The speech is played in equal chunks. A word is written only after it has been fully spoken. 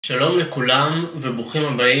שלום לכולם וברוכים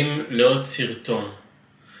הבאים לעוד סרטון.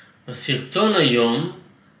 בסרטון היום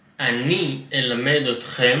אני אלמד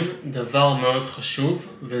אתכם דבר מאוד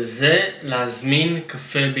חשוב, וזה להזמין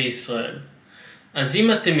קפה בישראל. אז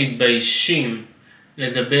אם אתם מתביישים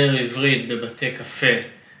לדבר עברית בבתי קפה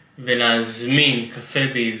ולהזמין קפה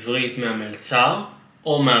בעברית מהמלצר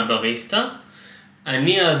או מהבריסטה,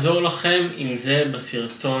 אני אעזור לכם עם זה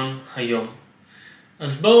בסרטון היום.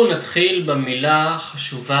 אז בואו נתחיל במילה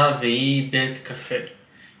חשובה והיא בית קפה.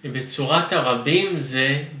 ובצורת הרבים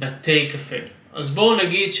זה בתי קפה. אז בואו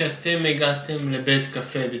נגיד שאתם הגעתם לבית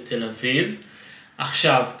קפה בתל אביב.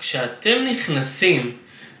 עכשיו, כשאתם נכנסים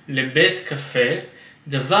לבית קפה,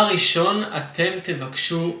 דבר ראשון אתם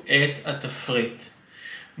תבקשו את התפריט.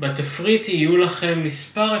 בתפריט יהיו לכם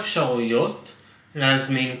מספר אפשרויות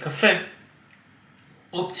להזמין קפה.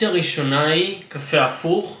 אופציה ראשונה היא קפה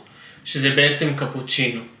הפוך, שזה בעצם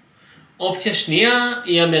קפוצ'ינו. אופציה שנייה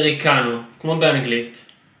היא אמריקנו, כמו באנגלית.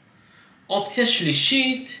 אופציה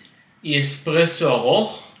שלישית היא אספרסו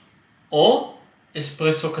ארוך או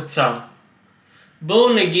אספרסו קצר.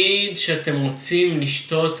 בואו נגיד שאתם רוצים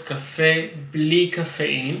לשתות קפה בלי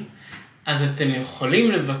קפאין, אז אתם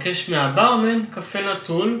יכולים לבקש מהברמן קפה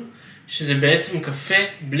נטול, שזה בעצם קפה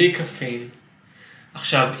בלי קפאין.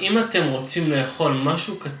 עכשיו, אם אתם רוצים לאכול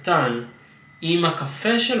משהו קטן עם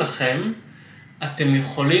הקפה שלכם, אתם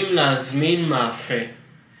יכולים להזמין מאפה.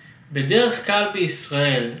 בדרך כלל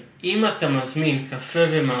בישראל, אם אתה מזמין קפה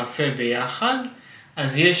ומאפה ביחד,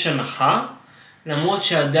 אז יש הנחה, למרות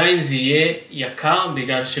שעדיין זה יהיה יקר,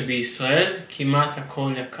 בגלל שבישראל כמעט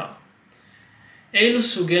הכל יקר. אילו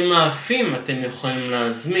סוגי מאפים אתם יכולים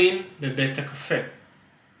להזמין בבית הקפה?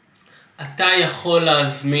 אתה יכול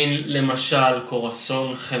להזמין למשל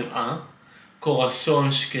קורסון חמאה,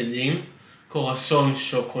 קורסון שקדים, קורסון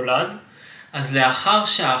שוקולד. אז לאחר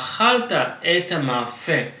שאכלת את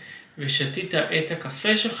המאפה ושתית את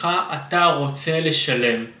הקפה שלך, אתה רוצה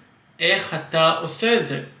לשלם. איך אתה עושה את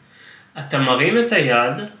זה? אתה מרים את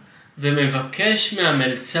היד ומבקש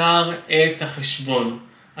מהמלצר את החשבון.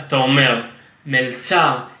 אתה אומר,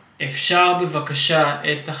 מלצר, אפשר בבקשה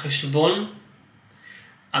את החשבון?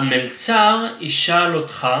 המלצר ישאל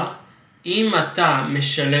אותך אם אתה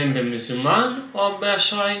משלם במזומן או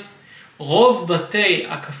באשראי. רוב בתי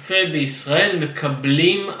הקפה בישראל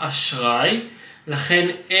מקבלים אשראי, לכן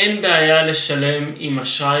אין בעיה לשלם עם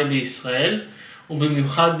אשראי בישראל,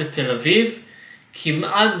 ובמיוחד בתל אביב,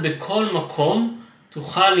 כמעט בכל מקום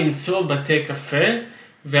תוכל למצוא בתי קפה,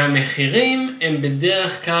 והמחירים הם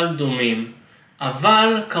בדרך כלל דומים.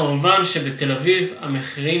 אבל כמובן שבתל אביב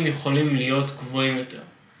המחירים יכולים להיות גבוהים יותר.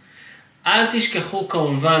 אל תשכחו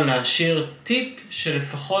כמובן להשאיר טיפ של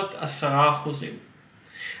לפחות 10%.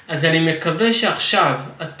 אז אני מקווה שעכשיו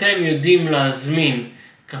אתם יודעים להזמין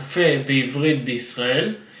קפה בעברית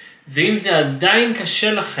בישראל, ואם זה עדיין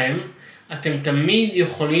קשה לכם, אתם תמיד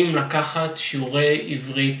יכולים לקחת שיעורי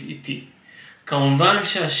עברית איתי. כמובן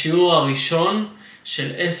שהשיעור הראשון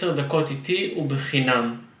של 10 דקות איתי הוא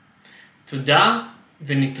בחינם. תודה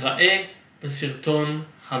ונתראה בסרטון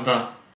הבא.